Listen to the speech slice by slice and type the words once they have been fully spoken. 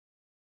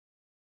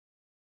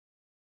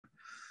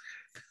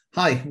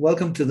Hi,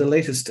 welcome to the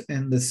latest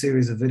in the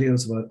series of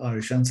videos about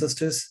Irish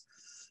ancestors.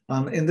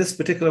 In this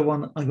particular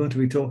one, I'm going to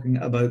be talking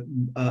about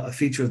a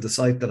feature of the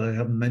site that I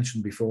haven't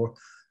mentioned before.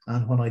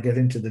 And when I get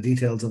into the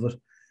details of it,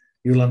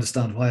 you'll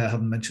understand why I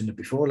haven't mentioned it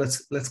before.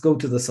 Let's go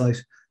to the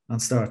site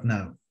and start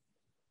now.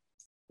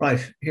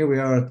 Right, here we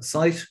are at the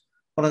site.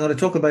 What I'm going to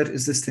talk about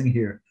is this thing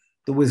here,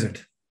 the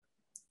wizard.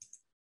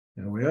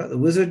 There we are. The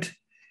wizard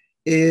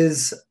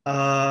is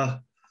an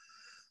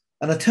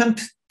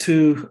attempt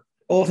to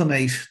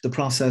automate the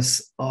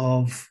process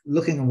of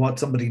looking at what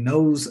somebody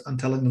knows and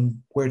telling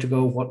them where to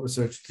go, what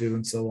research to do,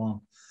 and so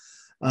on.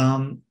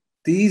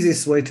 The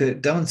easiest way to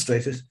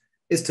demonstrate it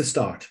is to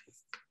start.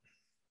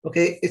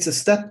 Okay, it's a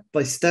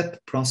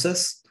step-by-step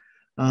process,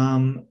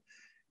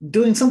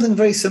 doing something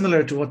very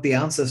similar to what the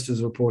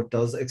Ancestors report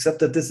does, except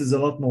that this is a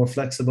lot more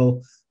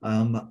flexible.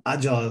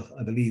 Agile,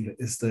 I believe,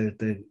 is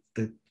the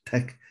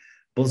tech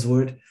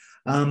buzzword.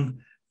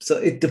 So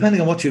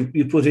depending on what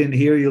you put in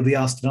here, you'll be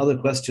asked another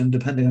question.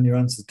 Depending on your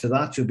answer to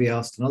that, you'll be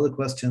asked another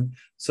question,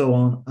 so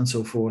on and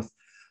so forth.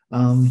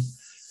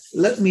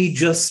 Let me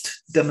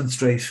just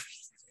demonstrate.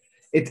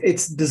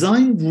 It's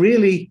designed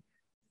really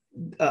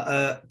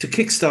to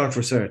kickstart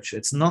research.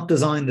 It's not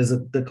designed as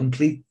the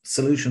complete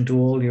solution to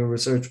all your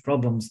research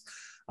problems.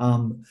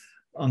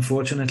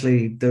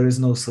 Unfortunately, there is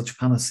no such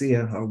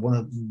panacea,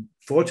 or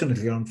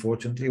fortunately or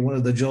unfortunately, one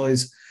of the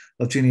joys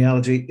of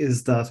genealogy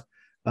is that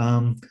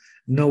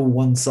no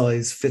one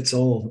size fits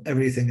all.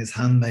 Everything is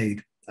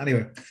handmade.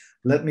 Anyway,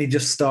 let me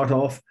just start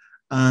off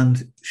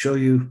and show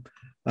you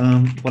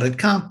what it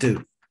can't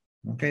do.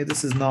 Okay,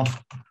 this is not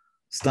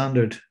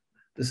standard.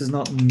 This is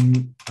not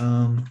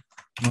Marketing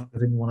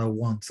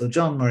 101. So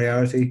John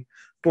Moriarty,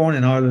 born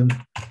in Ireland,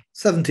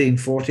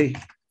 1740,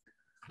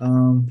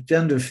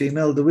 gender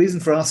female. The reason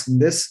for asking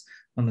this,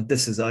 and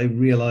I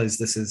realize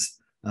this is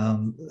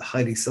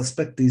highly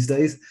suspect these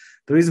days.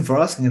 The reason for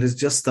asking it is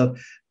just that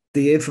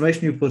the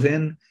information you put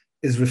in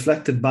is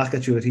reflected back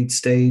at you at each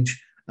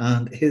stage,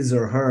 and his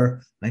or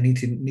her, I need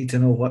to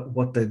know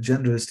what the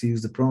gender is to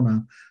use the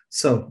pronoun.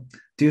 So,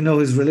 do you know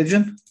his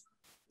religion?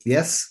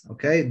 Yes.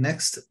 Okay.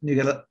 Next, you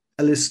get a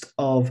list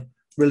of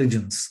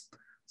religions.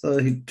 So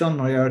John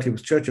Moriarty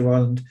was Church of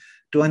Ireland.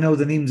 Do I know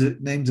the names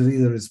of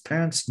either his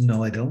parents?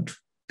 No, I don't.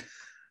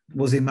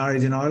 Was he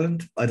married in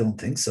Ireland? I don't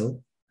think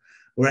so.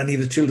 Were any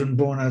of his children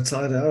born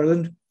outside of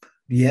Ireland?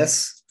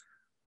 Yes.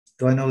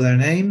 Do I know their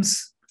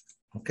names?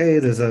 Okay,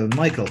 there's a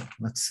Michael.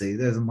 Let's see.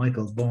 There's a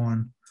Michael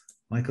born,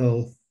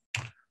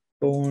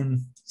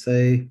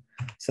 say,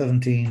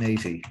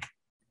 1780.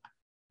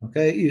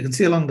 Okay, you can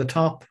see along the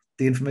top,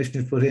 the information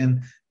you've put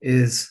in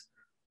is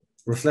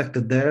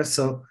reflected there.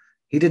 So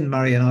he didn't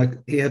marry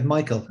he had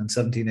Michael in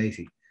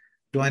 1780.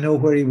 Do I know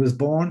where he was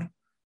born?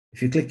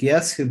 If you click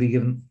yes, he'll be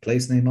given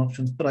place name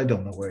options, but I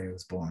don't know where he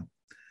was born.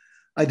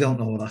 I don't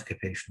know what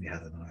occupation he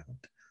had in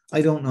Ireland.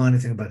 I don't know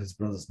anything about his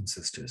brothers and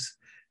sisters.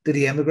 Did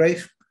he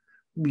emigrate?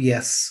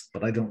 Yes,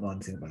 but I don't know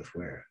anything about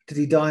where. Did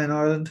he die in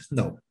Ireland?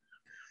 No.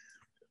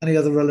 Any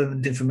other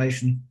relevant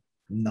information?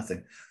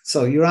 Nothing.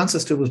 So your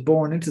ancestor was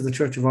born into the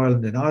Church of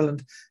Ireland in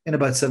Ireland in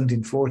about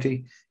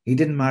 1740. He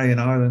didn't marry in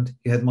Ireland.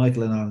 He had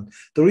Michael in Ireland.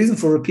 The reason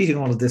for repeating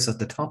all of this at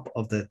the top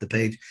of the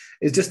page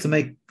is just to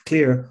make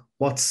clear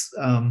what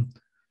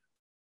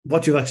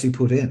you've actually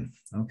put in.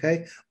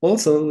 Okay.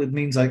 Also, it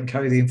means I can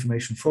carry the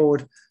information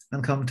forward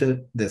and come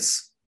to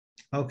this.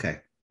 Okay.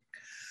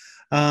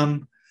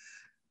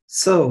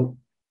 So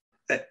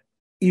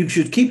you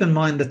should keep in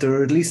mind that there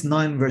are at least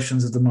 9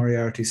 versions of the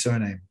Moriarty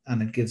surname,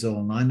 and it gives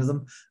all 9 of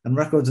them. And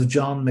records of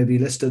John may be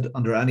listed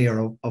under any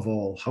or of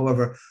all.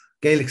 However,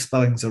 Gaelic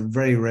spellings are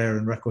very rare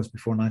in records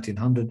before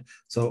 1900,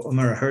 so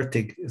O'Meara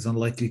Hertig is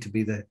unlikely to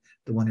be the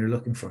one you're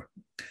looking for.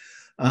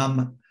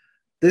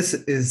 This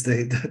is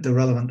the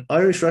relevant.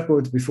 Irish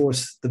records before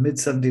the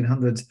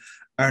mid-1700s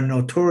are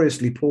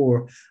notoriously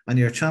poor, and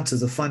your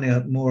chances of finding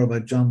out more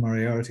about John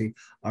Moriarty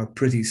are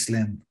pretty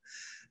slim.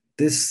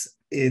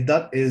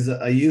 That is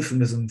a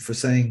euphemism for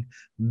saying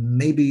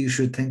maybe you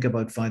should think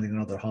about finding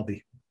another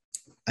hobby.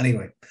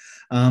 Anyway,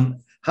 have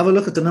a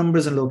look at the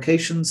numbers and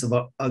locations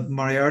of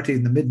Moriarty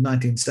in the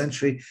mid-19th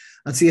century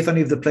and see if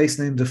any of the place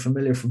names are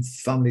familiar from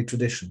family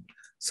tradition.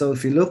 So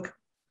if you look,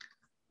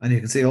 and you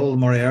can see all the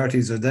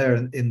Moriartys are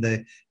there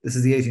this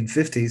is the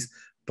 1850s,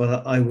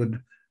 but I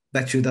would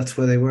bet you that's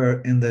where they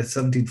were in the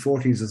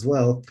 1740s as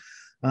well.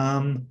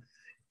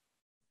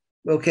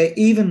 Okay,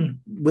 even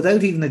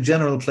without even a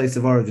general place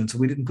of origin, so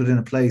we didn't put in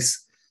a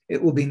place,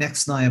 it will be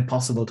next nigh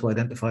impossible to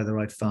identify the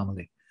right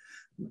family.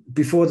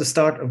 Before the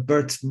start of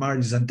births,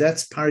 marriages, and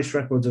deaths, parish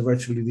records are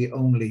virtually the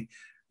only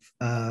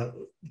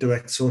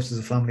direct sources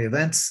of family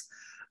events.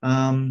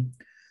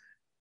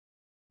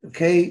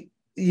 Okay,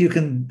 you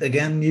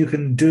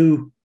can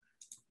do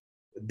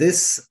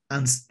this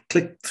and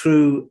click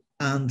through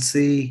and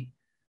see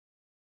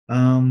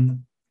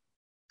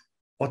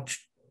what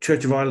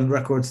Church of Ireland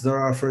records there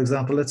are. For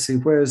example, let's see,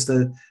 where's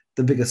the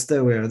biggest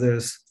there?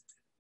 There's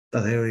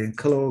that area in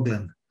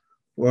Killorglin.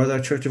 Were there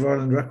Church of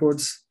Ireland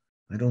records?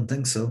 I don't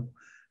think so.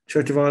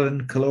 Church of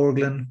Ireland,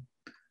 Killorglin.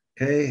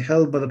 Okay,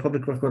 held by the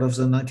Public Record Office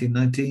in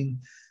 1919.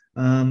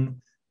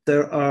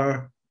 There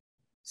are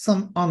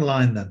some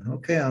online then,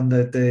 okay, on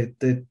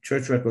the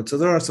church record. So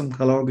there are some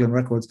Calarglan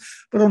records,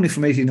 but only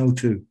from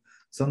 1802.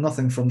 So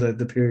nothing from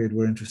the period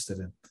we're interested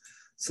in.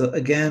 So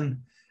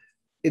again,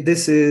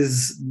 this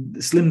is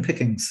slim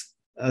pickings,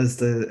 as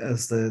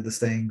the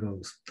saying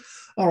goes.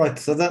 All right,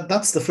 so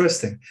that's the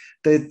first thing.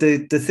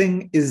 The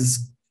thing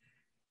is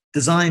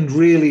designed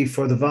really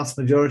for the vast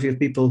majority of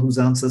people whose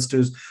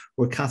ancestors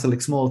were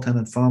Catholic small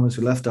tenant farmers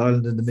who left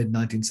Ireland in the mid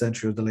 19th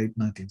century or the late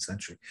 19th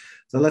century.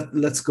 So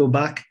let's go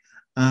back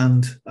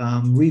and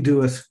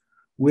redo it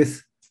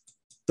with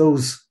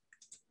those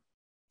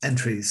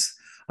entries.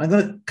 I'm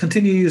going to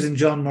continue using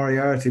John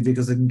Moriarty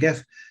because it can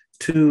get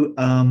too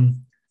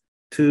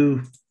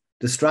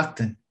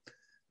distracting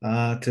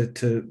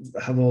to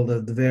have all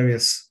the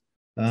various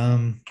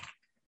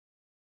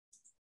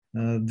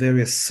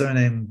various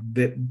surname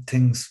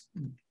things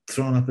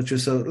thrown up at you.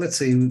 So let's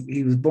see,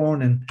 he was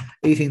born in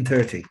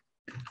 1830.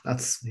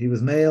 He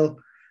was male.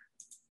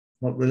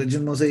 What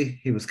religion was he?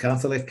 He was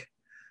Catholic.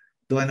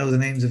 Do I know the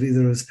names of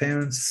either of his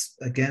parents?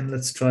 Again,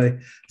 let's try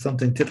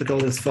something typical.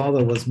 His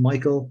father was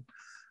Michael.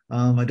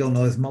 I don't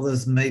know his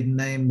mother's maiden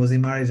name. Was he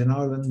married in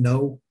Ireland?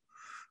 No.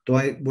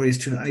 Were his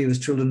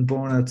children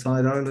born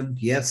outside Ireland?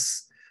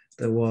 Yes.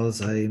 There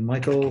was a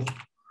Michael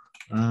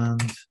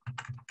and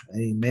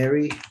a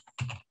Mary.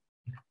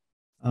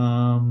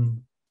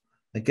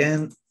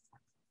 Again,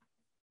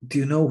 do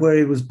you know where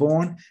he was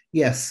born?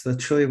 Yes.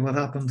 Let's show you what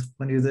happened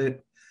when you're there.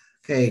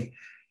 Okay.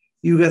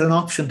 You get an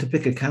option to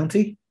pick a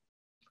county,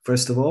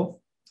 first of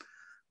all.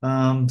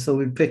 So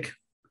we pick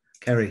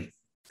Kerry.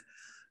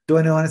 Do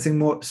I know anything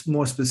more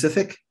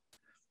specific?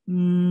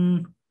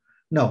 No.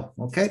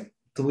 Okay.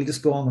 So we'll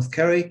just go on with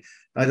Kerry.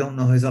 I don't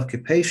know his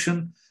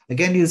occupation.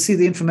 Again, you'll see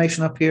the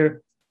information up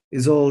here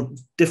is all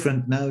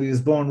different now. He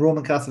was born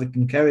Roman Catholic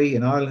in Kerry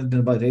in Ireland in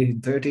about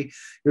 1830.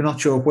 You're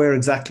not sure where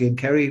exactly in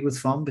Kerry he was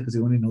from because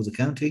he only knows the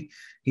county.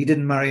 He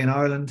didn't marry in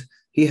Ireland.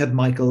 He had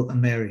Michael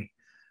and Mary.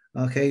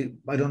 Okay,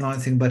 I don't know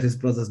anything about his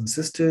brothers and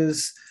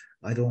sisters.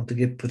 I don't want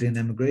to put in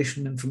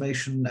immigration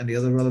information, any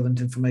other relevant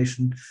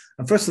information.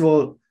 And first of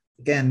all,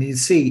 again, you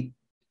see,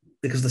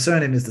 because the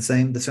surname is the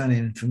same, the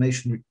surname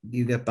information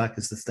you get back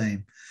is the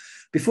same.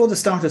 Before the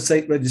start of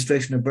state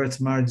registration of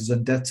births, marriages,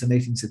 and deaths in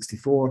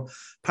 1864,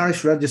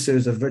 parish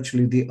registers are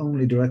virtually the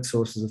only direct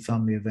sources of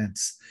family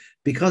events.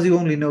 Because you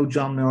only know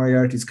John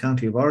Moriarty's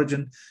county of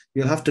origin,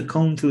 you'll have to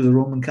comb through the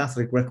Roman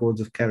Catholic records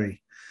of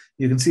Kerry.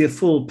 You can see a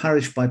full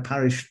parish by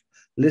parish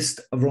list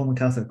of Roman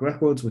Catholic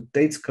records with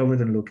dates covered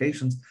and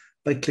locations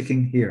by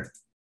clicking here.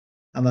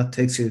 And that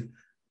takes you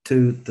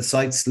to the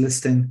site's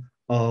listing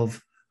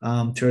of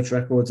church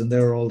records, and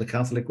there are all the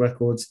Catholic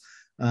records.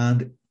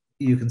 And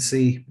you can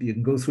see, you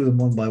can go through them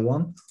one by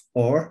one,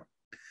 or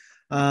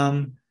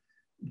John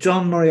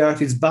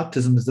Moriarty's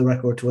baptism is the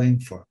record to aim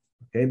for,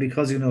 okay,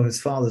 because you know his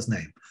father's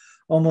name.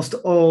 Almost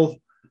all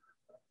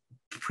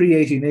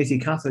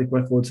pre-1880 Catholic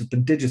records have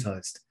been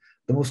digitized.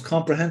 The most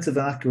comprehensive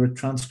and accurate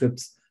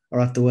transcripts are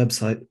at the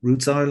website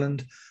Roots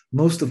Ireland.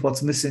 Most of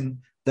what's missing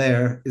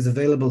there is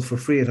available for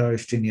free at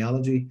Irish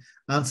Genealogy.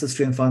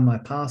 Ancestry and Find My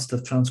Past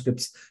have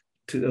transcripts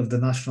of the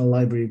National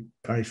Library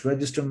Parish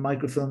Register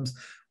microfilms,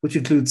 which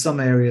include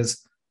some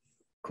areas,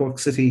 Cork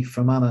City,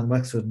 Fermanagh and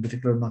Wexford in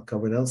particular, not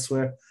covered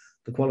elsewhere.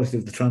 The quality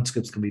of the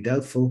transcripts can be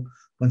doubtful.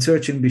 When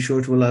searching, be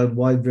sure to allow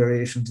wide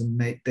variations in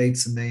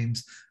dates and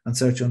names and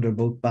search under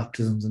both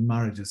baptisms and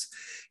marriages.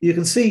 You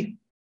can see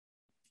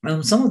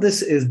some of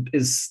this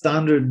is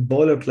standard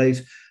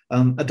boilerplate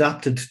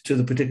adapted to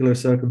the particular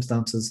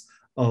circumstances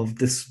of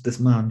this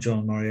man,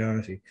 John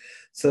Moriarty.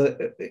 So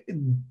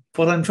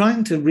what I'm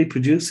trying to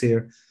reproduce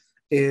here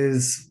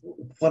is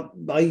what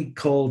I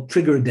call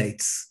trigger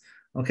dates.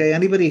 Okay,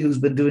 anybody who's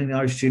been doing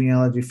Irish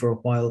genealogy for a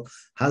while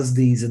has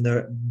these in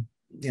their,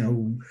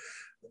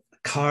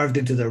 carved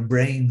into their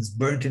brains,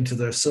 burnt into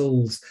their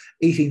souls.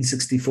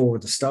 1864,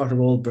 the start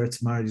of all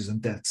births, marriages,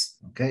 and deaths.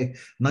 Okay,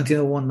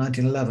 1901,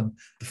 1911,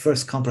 the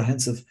first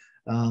comprehensive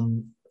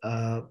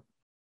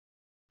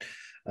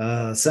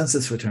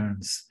census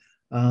returns.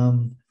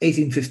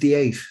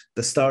 1858,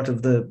 the start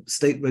of the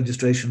state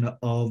registration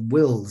of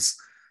wills,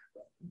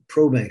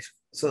 probate.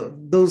 So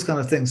those kind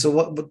of things. So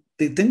what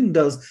the thing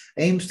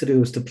aims to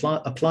do is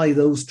to apply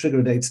those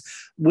trigger dates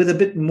with a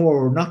bit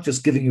more, not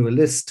just giving you a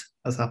list,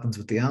 as happens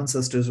with the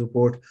Ancestors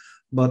report,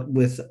 but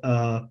with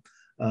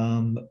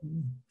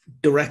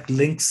direct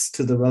links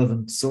to the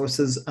relevant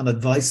sources and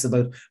advice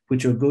about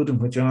which are good and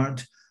which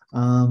aren't,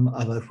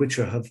 about which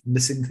have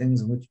missing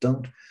things and which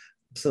don't.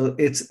 So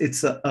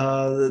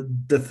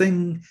the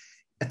thing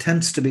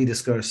attempts to be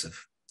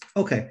discursive.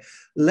 Okay,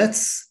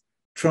 let's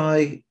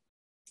try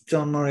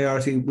John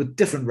Moriarty with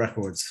different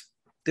records,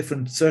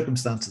 different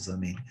circumstances, I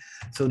mean.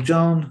 So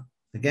John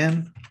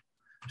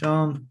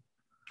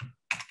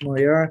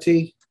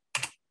Moriarty,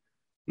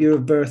 year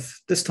of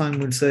birth, this time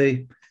we'll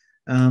say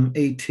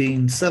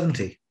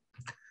 1870.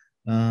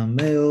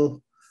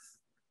 Male,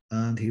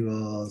 and he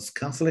was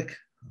Catholic,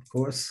 of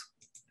course.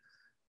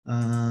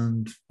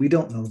 and we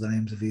don't know the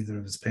names of either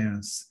of his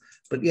parents.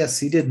 But yes,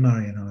 he did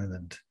marry in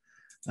Ireland,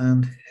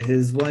 and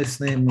his wife's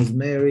name was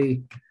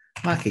Mary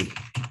Mackey.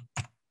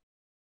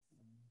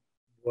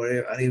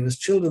 And he was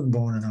children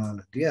born in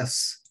Ireland,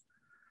 yes.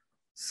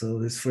 So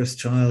his first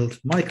child,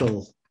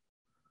 Michael,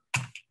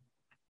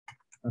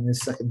 and his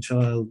second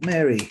child,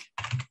 Mary.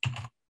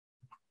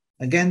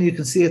 Again, you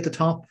can see at the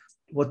top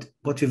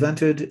what you've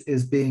entered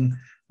is being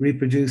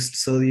reproduced,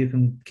 so you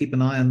can keep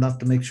an eye on that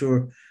to make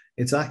sure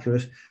it's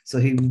accurate. So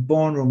he was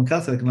born Roman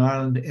Catholic in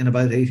Ireland in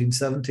about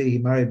 1870. He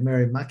married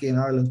Mary Mackey in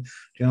Ireland.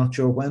 You're not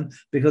sure when,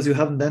 because you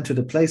haven't entered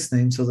a place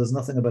name, so there's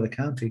nothing about a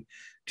county.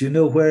 Do you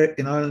know where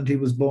in Ireland he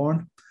was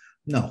born?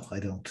 No, I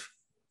don't.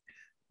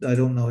 I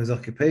don't know his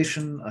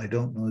occupation. I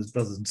don't know his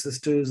brothers and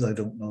sisters. I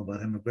don't know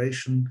about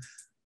immigration,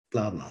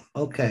 blah, blah.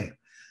 Okay.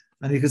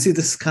 And you can see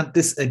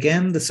this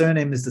again, the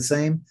surname is the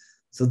same.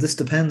 So this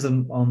depends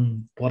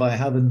on what I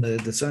have in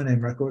the surname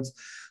records.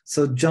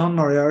 So John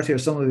Moriarty or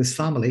some of his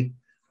family,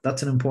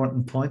 that's an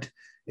important point.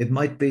 It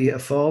might be a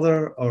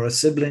father or a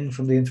sibling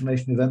from the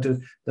information you've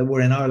entered that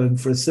were in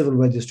Ireland for a civil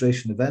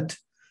registration event.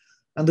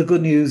 And the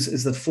good news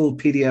is that full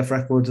PDF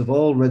records of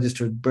all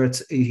registered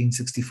births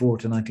 1864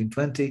 to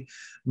 1920,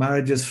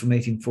 marriages from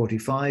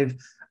 1845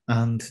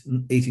 and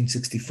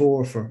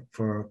 1864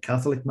 for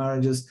Catholic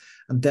marriages,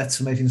 and deaths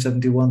from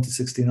 1871 to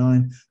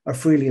 69 are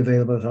freely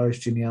available at Irish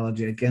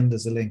Genealogy. Again,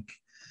 there's a link.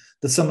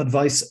 There's some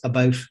advice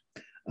about,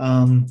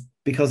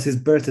 because his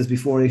birth is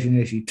before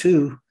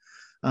 1882,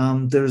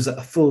 there's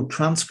a full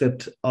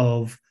transcript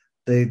of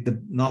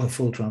not a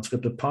full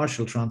transcript, a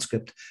partial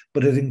transcript,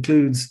 but it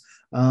includes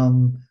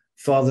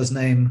father's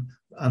name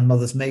and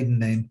mother's maiden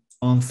name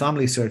on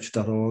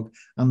familysearch.org,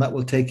 and that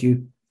will take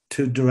you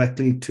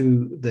directly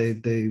to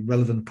the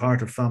relevant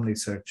part of Family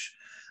Search.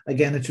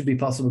 Again, it should be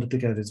possible to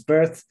pick out his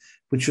birth,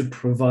 which should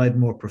provide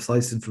more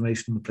precise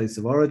information on the place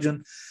of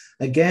origin.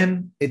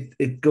 Again,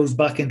 it goes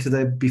back into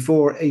the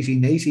before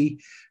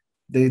 1880,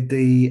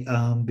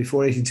 before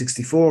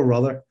 1864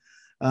 rather.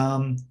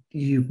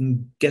 You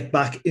can get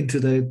back into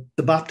the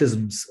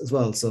baptisms as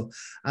well. So,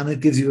 and it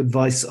gives you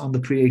advice on the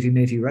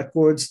pre-1880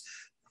 records.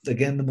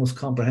 Again, the most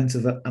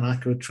comprehensive and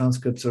accurate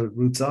transcripts are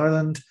Roots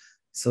Ireland.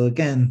 So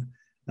again,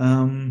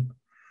 and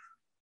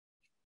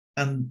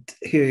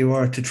here you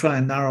are to try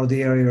and narrow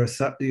the area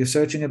you're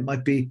searching. It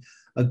might be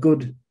a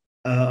good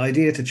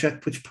idea to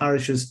check which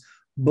parishes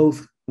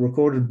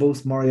recorded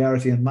both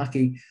Moriarty and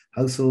Mackey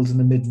households in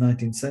the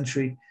mid-19th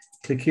century.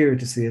 Click here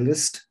to see a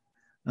list,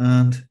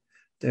 and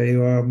there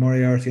you are,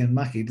 Moriarty and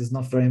Mackey. There's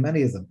not very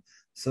many of them.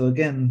 So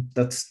again,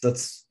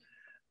 that's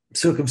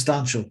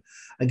circumstantial.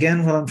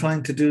 Again, what I'm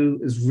trying to do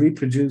is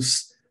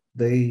reproduce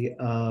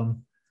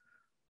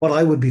what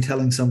I would be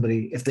telling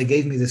somebody if they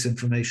gave me this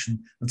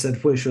information and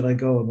said, where should I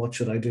go and what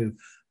should I do?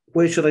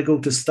 Where should I go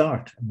to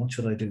start and what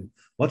should I do?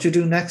 What you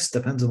do next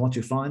depends on what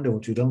you find or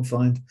what you don't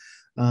find.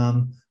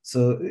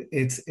 So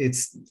it's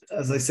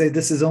as I say,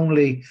 this is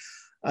only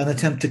an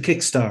attempt to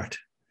kickstart.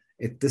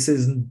 This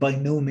isn't by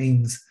no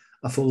means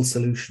a full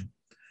solution.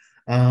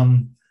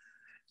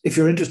 If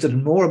you're interested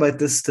in more about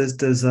this, there's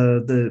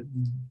the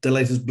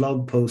latest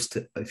blog post.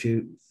 If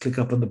you click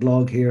up on the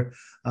blog here,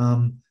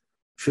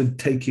 should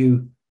take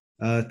you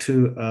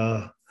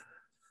to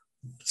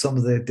some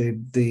of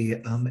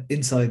the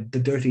inside, the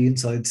dirty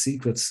inside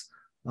secrets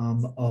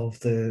of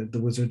the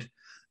wizard.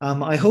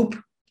 I hope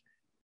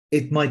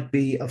it might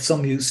be of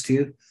some use to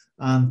you.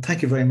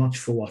 Thank you very much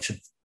for watching.